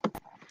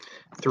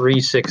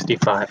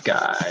365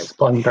 guys,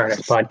 Plug in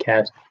Paradise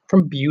podcast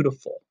from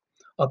beautiful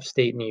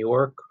upstate New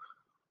York.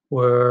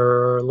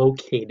 We're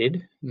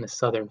located in the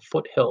southern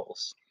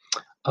foothills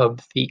of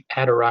the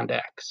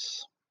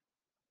Adirondacks,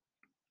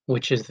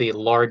 which is the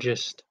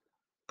largest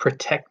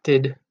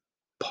protected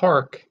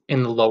park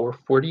in the lower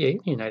 48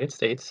 in the United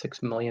States,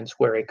 6 million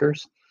square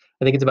acres.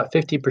 I think it's about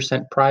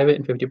 50% private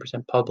and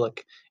 50%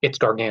 public. It's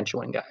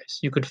gargantuan, guys.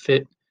 You could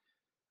fit,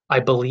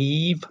 I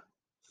believe,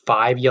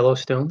 5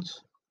 Yellowstones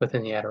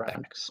within the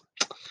Adirondacks.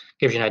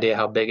 Gives you an idea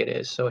how big it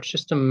is. So it's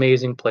just an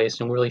amazing place,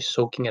 and we're really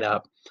soaking it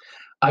up.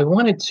 I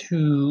wanted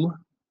to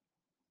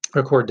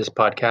record this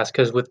podcast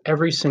because with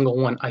every single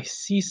one, I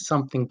see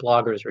something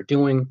bloggers are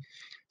doing,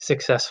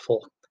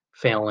 successful,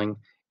 failing,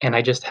 and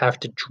I just have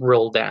to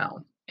drill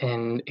down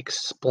and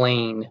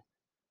explain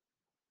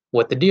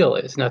what the deal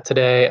is. Now,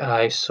 today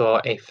I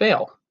saw a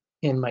fail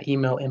in my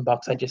email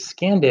inbox. I just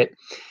scanned it,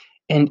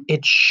 and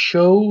it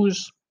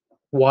shows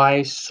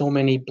why so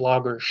many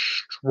bloggers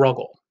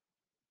struggle.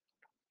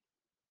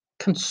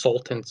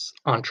 Consultants,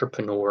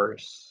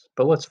 entrepreneurs,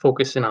 but let's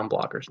focus in on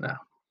bloggers now.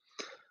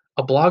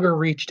 A blogger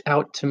reached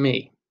out to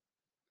me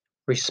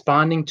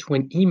responding to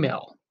an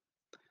email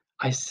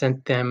I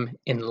sent them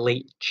in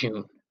late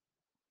June.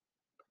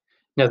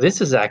 Now,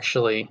 this is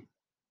actually,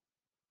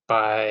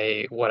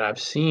 by what I've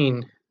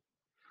seen,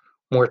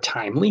 more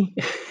timely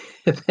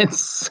than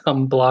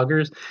some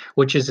bloggers,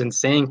 which is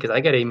insane because I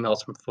get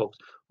emails from folks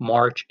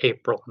March,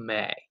 April,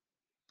 May.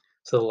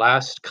 So the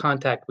last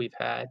contact we've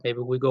had, maybe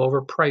we go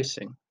over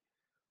pricing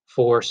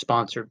for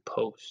sponsored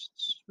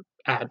posts,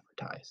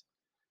 advertising.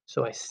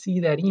 So I see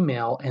that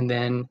email, and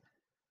then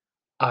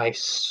I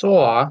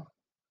saw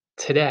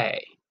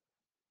today,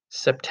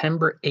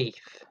 September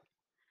 8th.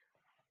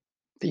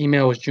 The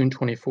email was June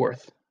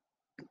 24th.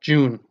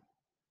 June,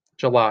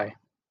 July,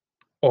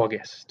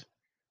 August.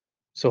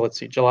 So let's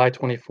see, July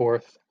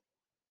 24th,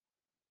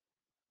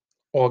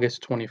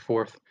 August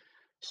 24th.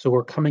 So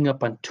we're coming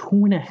up on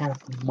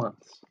 2.5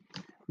 months.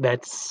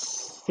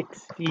 That's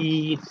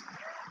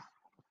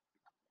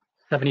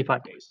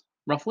 75 days,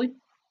 roughly.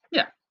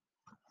 Yeah,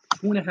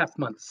 2.5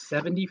 months,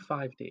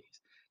 75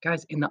 days.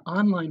 Guys, in the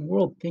online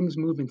world, things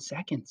move in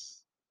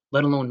seconds,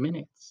 let alone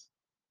minutes.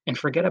 And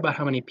forget about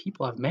how many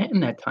people I've met in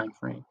that time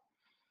frame.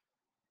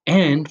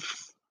 And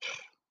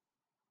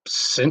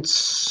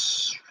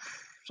since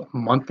a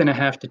month and a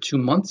half to 2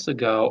 months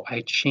ago,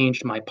 I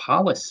changed my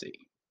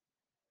policy.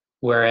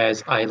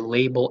 Whereas I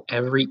label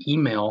every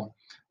email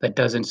that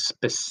doesn't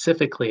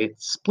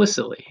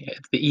explicitly,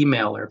 if the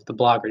emailer, if the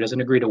blogger doesn't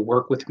agree to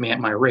work with me at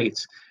my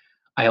rates,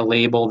 I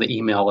label the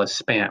email as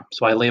spam.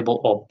 So I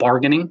label all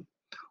bargaining,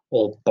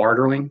 all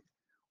bartering,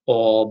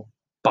 all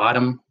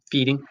bottom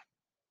feeding,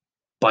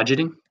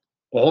 budgeting,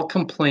 all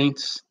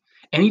complaints,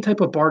 any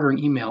type of bartering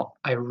email.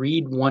 I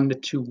read 1 to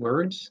 2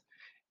 words.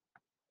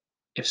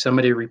 If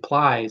somebody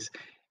replies,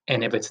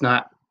 and if it's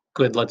not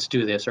good, let's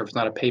do this, or if it's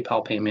not a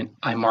PayPal payment,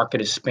 I mark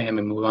it as spam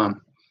and move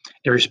on.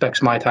 It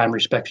respects my time,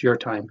 respects your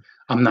time.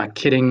 I'm not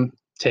kidding.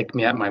 Take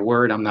me at my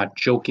word. I'm not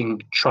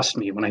joking. Trust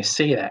me when I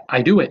say that.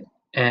 I do it.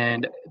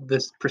 And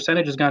this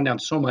percentage has gone down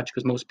so much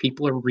because most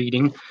people are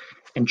reading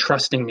and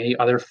trusting me.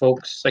 Other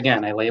folks,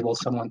 again, I labeled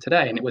someone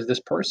today, and it was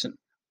this person.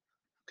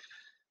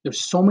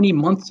 There's so many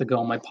months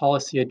ago, my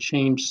policy had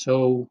changed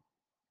so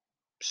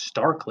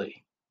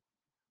starkly.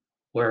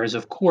 Whereas,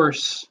 of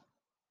course,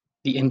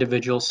 the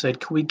individual said,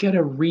 can we get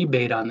a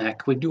rebate on that?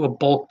 Can we do a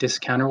bulk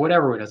discount or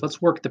whatever it is?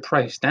 Let's work the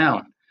price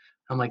down.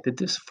 I'm like, did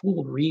this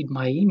fool read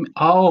my email?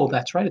 Oh,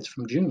 that's right. It's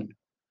from June.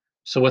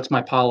 So what's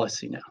my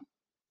policy now?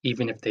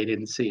 Even if they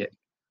didn't see it,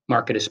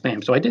 mark it as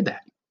spam. So I did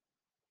that.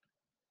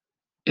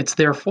 It's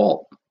their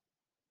fault.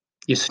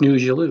 You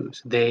snooze, you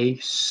lose. They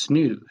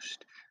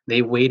snoozed.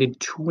 They waited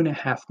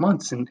 2.5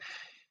 months. And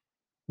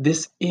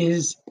this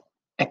is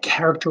a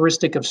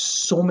characteristic of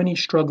so many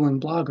struggling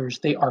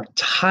bloggers. They are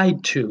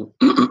tied to,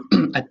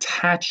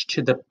 attached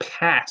to the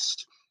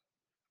past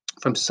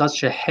from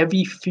such a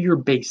heavy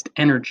fear-based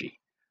energy,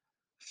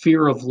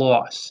 fear of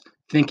loss,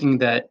 thinking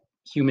that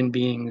human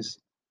beings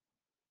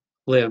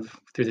live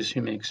through this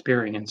human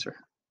experience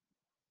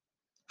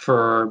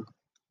for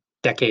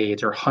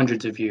decades or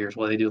hundreds of years.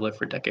 Well, they do live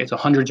for decades, so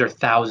hundreds or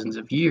thousands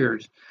of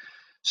years.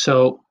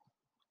 So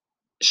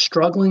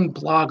struggling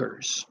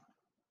bloggers,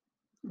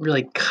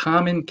 really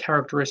common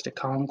characteristic,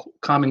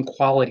 common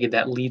quality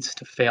that leads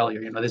to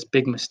failure, this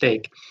big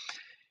mistake,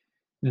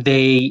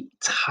 they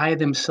tie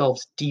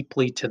themselves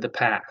deeply to the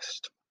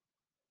past.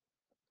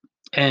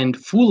 And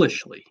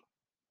foolishly,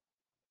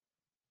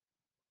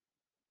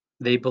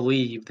 they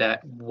believe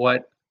that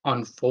what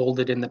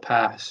unfolded in the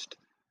past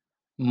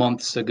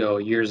months ago,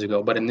 years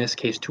ago, but in this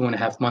case,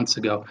 2.5 months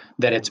ago,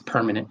 that it's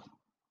permanent,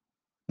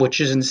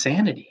 which is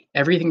insanity.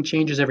 Everything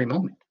changes every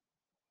moment.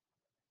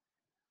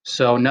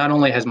 So not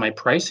only has my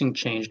pricing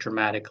changed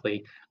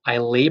dramatically, I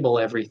label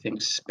everything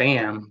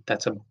spam.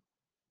 That's a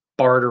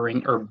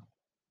bartering or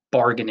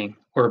bargaining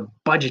or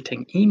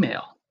budgeting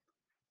email.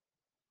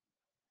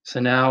 So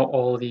now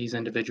all of these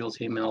individuals'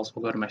 emails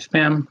will go to my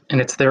spam,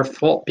 and it's their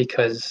fault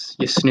because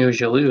you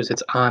snooze, you lose.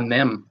 It's on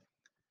them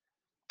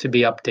to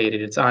be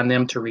updated. It's on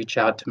them to reach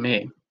out to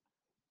me.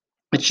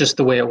 It's just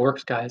the way it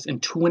works, guys. In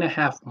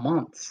 2.5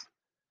 months,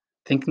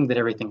 thinking that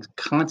everything's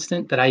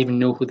constant, that I even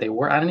know who they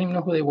were. I don't even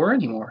know who they were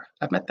anymore.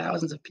 I've met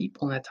thousands of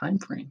people in that time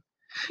frame.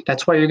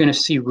 That's why you're going to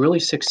see really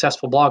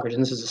successful bloggers,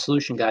 and this is a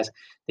solution, guys.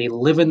 They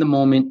live in the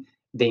moment,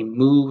 they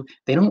move,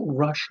 they don't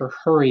rush or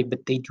hurry,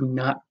 but they do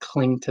not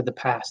cling to the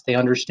past. They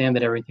understand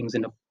that everything's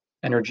in an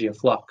energy of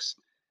flux.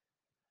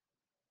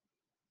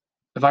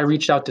 If I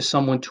reached out to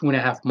someone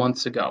 2.5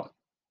 months ago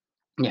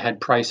and you had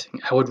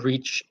pricing, I would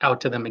reach out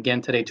to them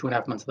again today,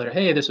 2.5 months later.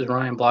 Hey, this is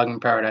Ryan, Blogging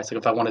Paradise. Like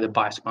if I wanted to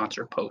buy a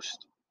sponsored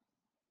post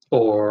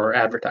or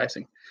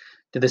advertising,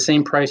 do the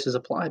same prices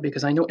apply?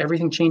 Because I know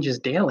everything changes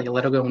daily.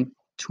 Let it go in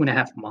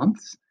 2.5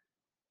 months.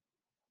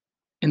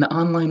 In the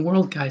online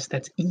world, guys,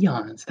 that's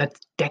eons, that's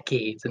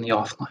decades in the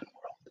offline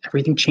world.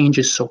 Everything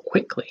changes so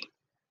quickly.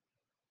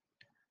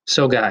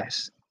 So,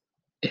 guys,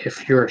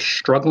 if you're a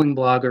struggling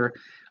blogger,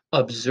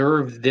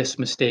 observe this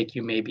mistake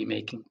you may be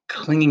making,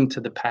 clinging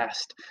to the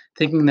past,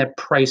 thinking that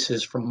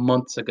prices from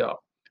months ago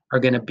are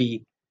going to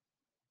be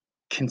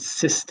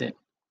consistent,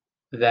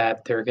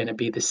 that they're going to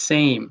be the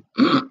same,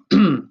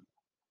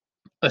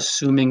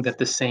 assuming that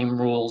the same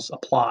rules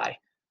apply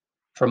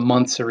for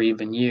months or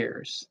even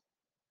years.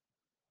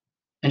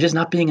 And just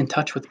not being in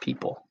touch with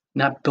people,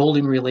 not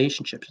building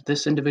relationships.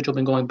 This individual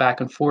been going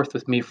back and forth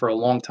with me for a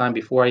long time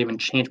before I even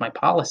changed my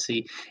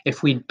policy.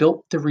 If we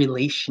built the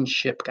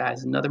relationship,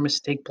 guys, another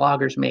mistake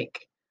bloggers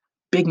make,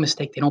 big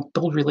mistake, they don't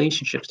build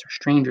relationships, they're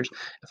strangers.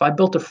 If I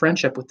built a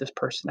friendship with this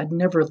person, I'd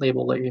never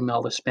label their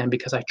email as spam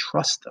because I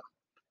trust them.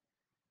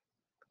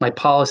 My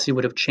policy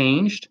would have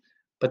changed,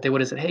 but they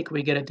would have said, hey, can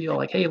we get a deal?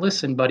 Like, hey,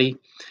 listen, buddy,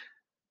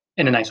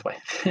 in a nice way.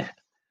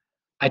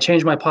 I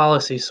changed my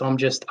policy, so I'm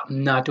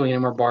not doing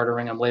any more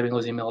bartering. I'm labeling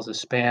those emails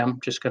as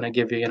spam. Just going to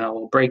give you, a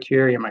little break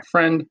here. You're my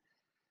friend.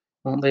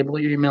 Won't label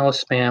your email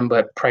as spam,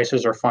 but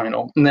prices are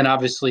final. And then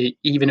obviously,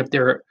 even if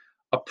they're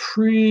a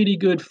pretty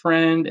good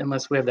friend,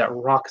 unless we have that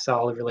rock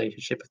solid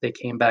relationship, if they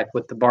came back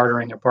with the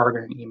bartering or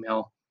bargaining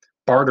email,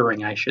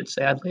 bartering, I should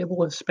say, I'd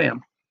label as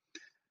spam.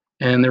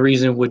 And the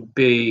reason would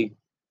be,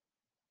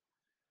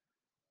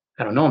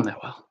 I don't know them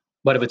that well.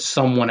 But if it's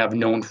someone I've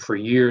known for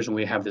years and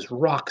we have this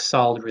rock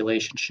solid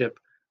relationship,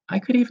 I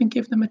could even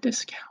give them a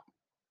discount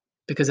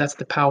because that's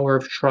the power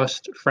of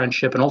trust,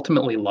 friendship, and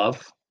ultimately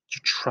love. You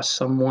trust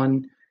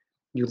someone,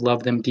 you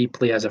love them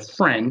deeply as a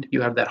friend,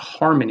 you have that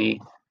harmony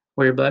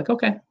where you're like,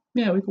 okay,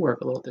 yeah, we can work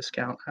a little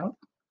discount out.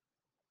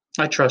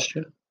 I trust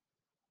you.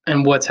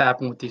 And what's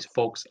happened with these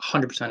folks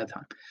 100% of the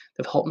time?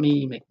 They've helped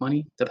me make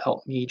money, they've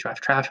helped me drive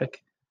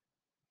traffic.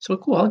 So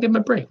cool, I'll give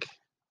them a break.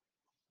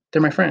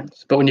 They're my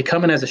friends. But when you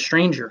come in as a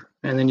stranger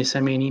and then you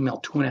send me an email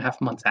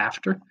 2.5 months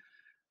after,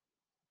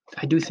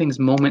 I do things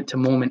moment to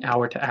moment,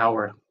 hour to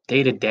hour,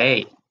 day to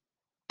day.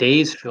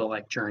 Days feel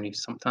like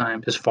journeys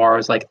sometimes as far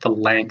as like the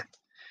length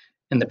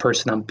and the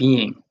person I'm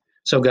being.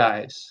 So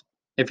guys,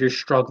 if you're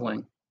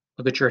struggling,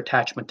 look at your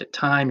attachment to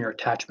time, your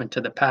attachment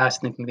to the past,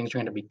 thinking things are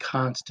going to be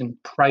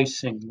constant,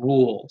 pricing,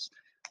 rules.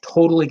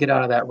 Totally get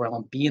out of that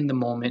realm. Be in the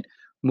moment.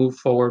 Move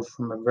forward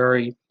from a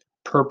very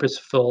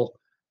purposeful,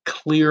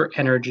 clear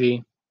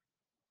energy.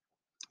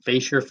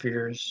 Face your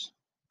fears,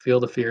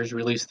 feel the fears,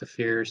 release the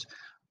fears,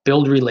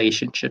 build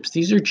relationships.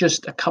 These are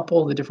just a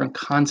couple of the different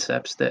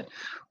concepts that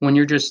when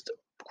you're just,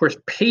 of course,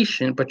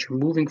 patient, but you're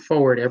moving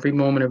forward every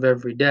moment of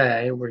every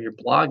day where you're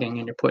blogging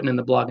and you're putting in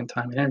the blogging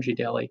time and energy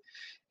daily,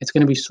 it's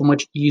going to be so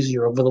much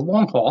easier over the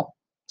long haul.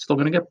 It's still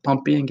going to get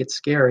bumpy and get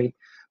scary,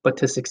 but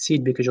to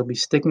succeed because you'll be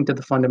sticking to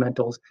the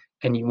fundamentals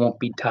and you won't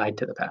be tied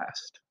to the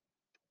past.